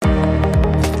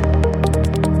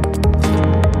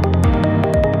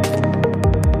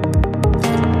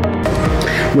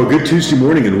Well, good Tuesday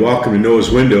morning and welcome to Noah's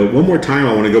Window. One more time,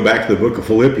 I want to go back to the book of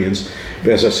Philippians.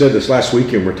 As I said this last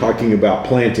weekend, we're talking about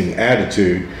planting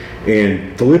attitude,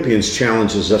 and Philippians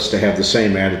challenges us to have the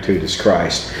same attitude as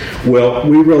Christ. Well,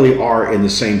 we really are in the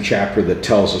same chapter that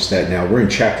tells us that now. We're in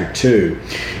chapter 2.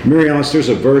 Mary Alice, there's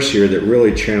a verse here that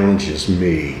really challenges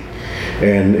me.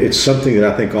 And it's something that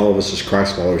I think all of us as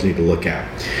Christ followers need to look at.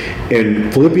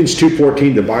 In Philippians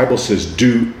 2:14, the Bible says,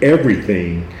 do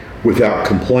everything without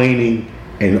complaining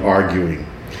and arguing.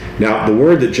 Now, the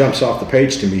word that jumps off the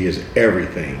page to me is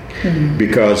everything,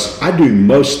 because I do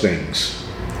most things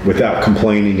without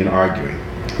complaining and arguing.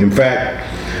 In fact,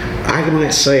 I might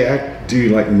say I do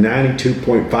like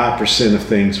 92.5% of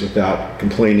things without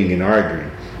complaining and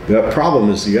arguing. The problem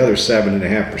is the other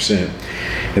 7.5%.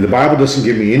 And the Bible doesn't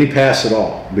give me any pass at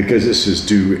all, because it says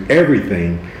do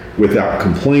everything without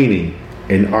complaining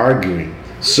and arguing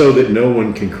so that no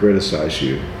one can criticize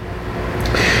you.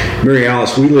 Mary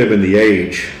Alice, we live in the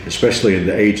age, especially in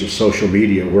the age of social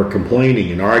media, where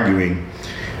complaining and arguing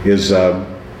is a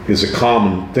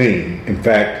common thing. In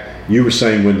fact, you were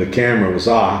saying when the camera was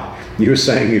off, you were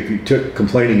saying if you took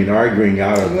complaining and arguing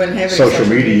out of social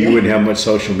media, you wouldn't have much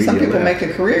social media. Some people make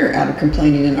a career out of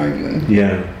complaining and arguing.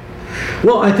 Yeah.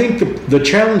 Well, I think the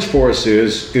challenge for us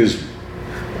is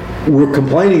we're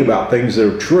complaining about things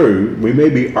that are true. We may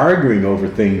be arguing over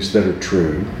things that are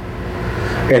true.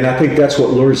 And I think that's what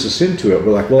lures us into it.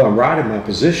 We're like, well, I'm right in my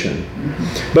position.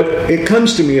 But it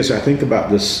comes to me as I think about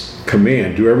this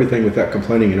command, do everything without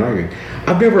complaining and arguing.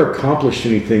 I've never accomplished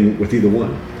anything with either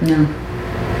one. No.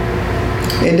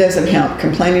 It doesn't help.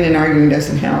 Complaining and arguing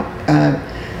doesn't help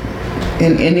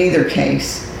in either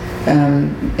case.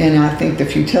 And I think the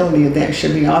futility of that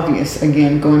should be obvious.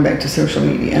 Again, going back to social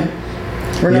media.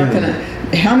 We're not going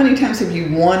to... How many times have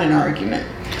you won an argument?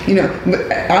 You know,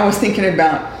 I was thinking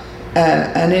about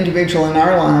an individual in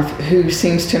our life who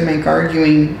seems to make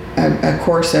arguing a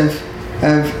course of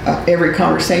every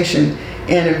conversation,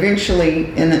 and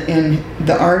eventually in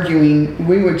the arguing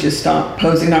we would just stop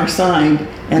posing our side,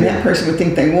 and that person would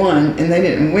think they won, and they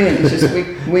didn't win. It's just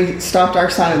we stopped our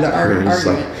side of the argument.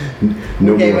 Like,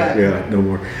 no more. Up. Yeah, no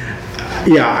more.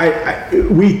 Yeah,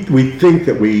 we think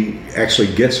that we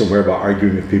actually get somewhere by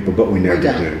arguing with people, but we never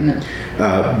do.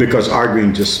 No. Because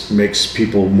arguing just makes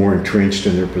people more entrenched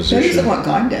in their position. That isn't what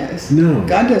God does. No.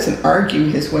 God doesn't argue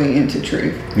his way into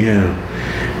truth. Yeah.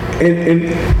 And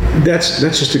that's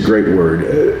just a great word.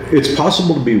 It's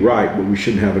possible to be right, but we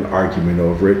shouldn't have an argument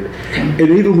over it. And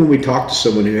even when we talk to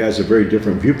someone who has a very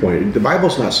different viewpoint, the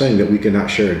Bible's not saying that we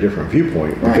cannot share a different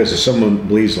viewpoint. Right. Because if someone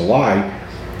believes a lie,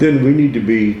 then we need to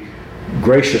be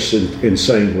gracious in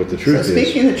saying what the truth is. So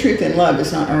speaking the truth in love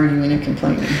is not arguing and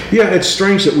complaining. Yeah, it's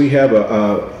strange that we have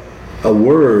a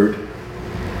word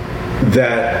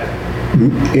that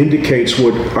indicates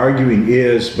what arguing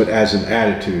is, but as an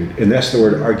attitude, and that's the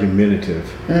word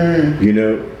argumentative. You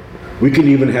know, we can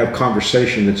even have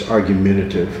conversation that's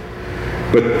argumentative,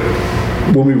 but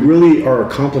when we really are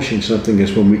accomplishing something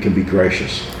is when we can be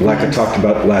gracious. Like I talked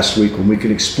about last week, when we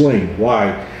can explain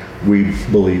why we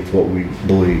believe what we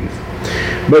believe.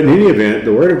 But in any event,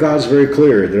 the Word of God is very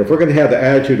clear that if we're going to have the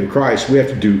attitude of Christ, we have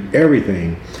to do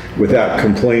everything without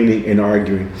complaining and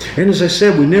arguing. And as I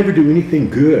said, we never do anything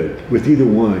good with either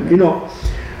one. You know,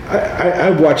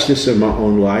 I've watched this in my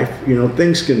own life. You know,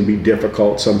 things can be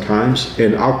difficult sometimes,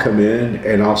 and I'll come in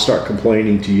and I'll start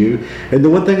complaining to you. And the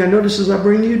one thing I notice is I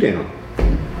bring you down.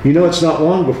 You know, it's not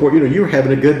long before, you were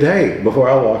having a good day before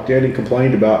I walked in and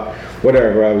complained about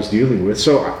whatever I was dealing with.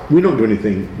 So we don't do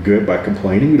anything good by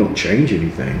complaining. We don't change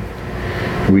anything.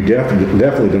 We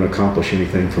definitely don't accomplish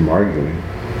anything from arguing.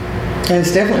 And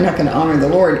it's definitely not going to honor the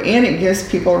Lord. And it gives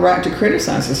people a right to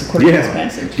criticize us according to this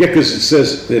passage. Yeah, because it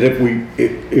says that if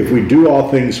we do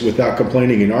all things without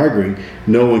complaining and arguing,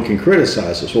 no one can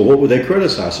criticize us. Well, what would they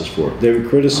criticize us for? They would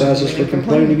criticize us for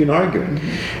complaining and arguing.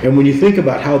 And when you think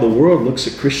about how the world looks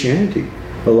at Christianity,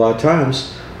 a lot of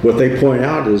times what they point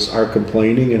out is our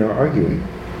complaining and our arguing,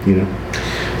 you know.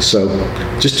 So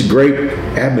just a great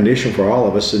admonition for all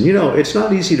of us. And, it's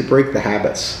not easy to break the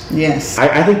habits. Yes.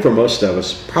 I think for most of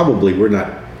us, probably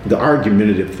the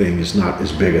argumentative thing is not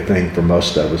as big a thing for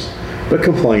most of us. But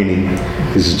complaining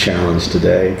is a challenge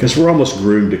today because we're almost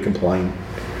groomed to complain.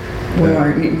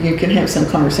 Well, you can have some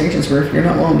conversations where if you're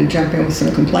not willing to jump in with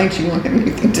some complaints, you won't have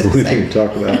anything to say. Anything to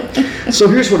talk about. So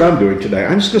here's what I'm doing today.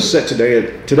 I'm just going to set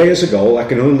today as a goal. I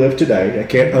can only live today. I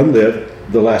can't unlive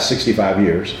the last 65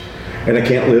 years. And I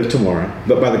can't live tomorrow.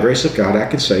 But by the grace of God, I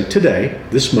can say today,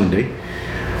 this Monday,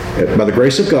 by the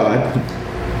grace of God,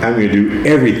 I'm going to do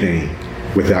everything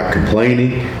without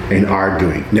complaining and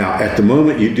arguing. Now, at the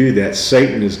moment you do that,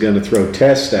 Satan is going to throw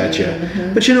tests at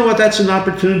you. But you know what? That's an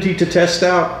opportunity to test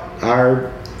out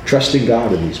our trusting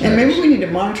God in these matters. And maybe we need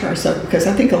to monitor ourselves, because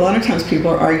I think a lot of times people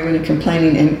are arguing and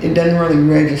complaining and it doesn't really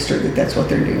register that that's what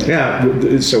they're doing.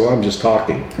 Yeah, so I'm just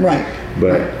talking. Right.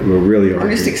 But we're really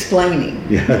arguing. I'm just explaining.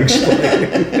 Yeah,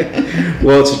 explaining.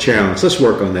 Well, it's a challenge. Let's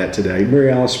work on that today. Mary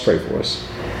Alice, pray for us.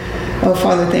 Oh,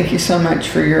 Father, thank you so much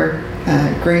for your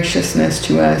graciousness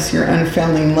to us, your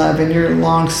unfailing love, and your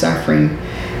long-suffering.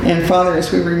 And Father,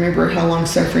 as we remember how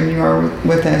long-suffering you are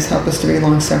with us, help us to be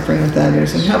long-suffering with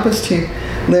others, and help us to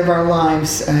live our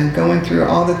lives going through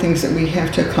all the things that we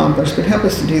have to accomplish, but help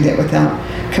us to do that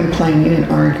without complaining and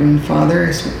arguing, Father.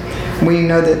 As we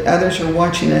know that others are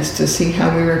watching us to see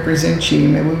how we represent you.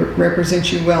 May we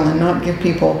represent you well and not give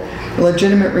people a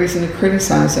legitimate reason to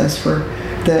criticize us for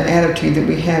the attitude that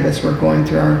we have as we're going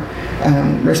through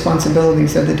our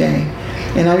responsibilities of the day.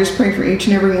 And I just pray for each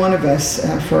and every one of us,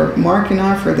 for Mark and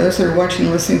I, for those that are watching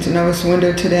and listening to Noah's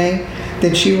Window today,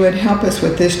 that you would help us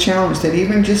with this challenge, that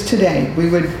even just today, we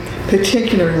would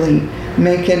particularly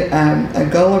make it a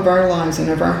goal of our lives and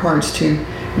of our hearts to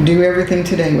do everything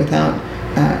today without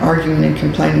arguing and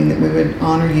complaining, that we would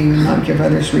honor you and not give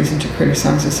others reason to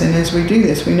criticize us. And as we do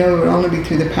this, we know it will only be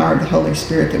through the power of the Holy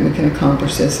Spirit that we can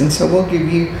accomplish this. And so we'll give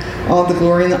you all the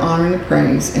glory and the honor and the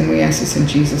praise, and we ask this in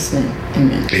Jesus' name.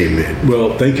 Amen. Amen.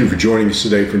 Well, thank you for joining us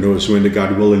today for Noah's Window.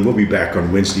 God willing, we'll be back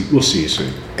on Wednesday. We'll see you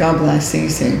soon. God bless. See you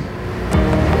soon.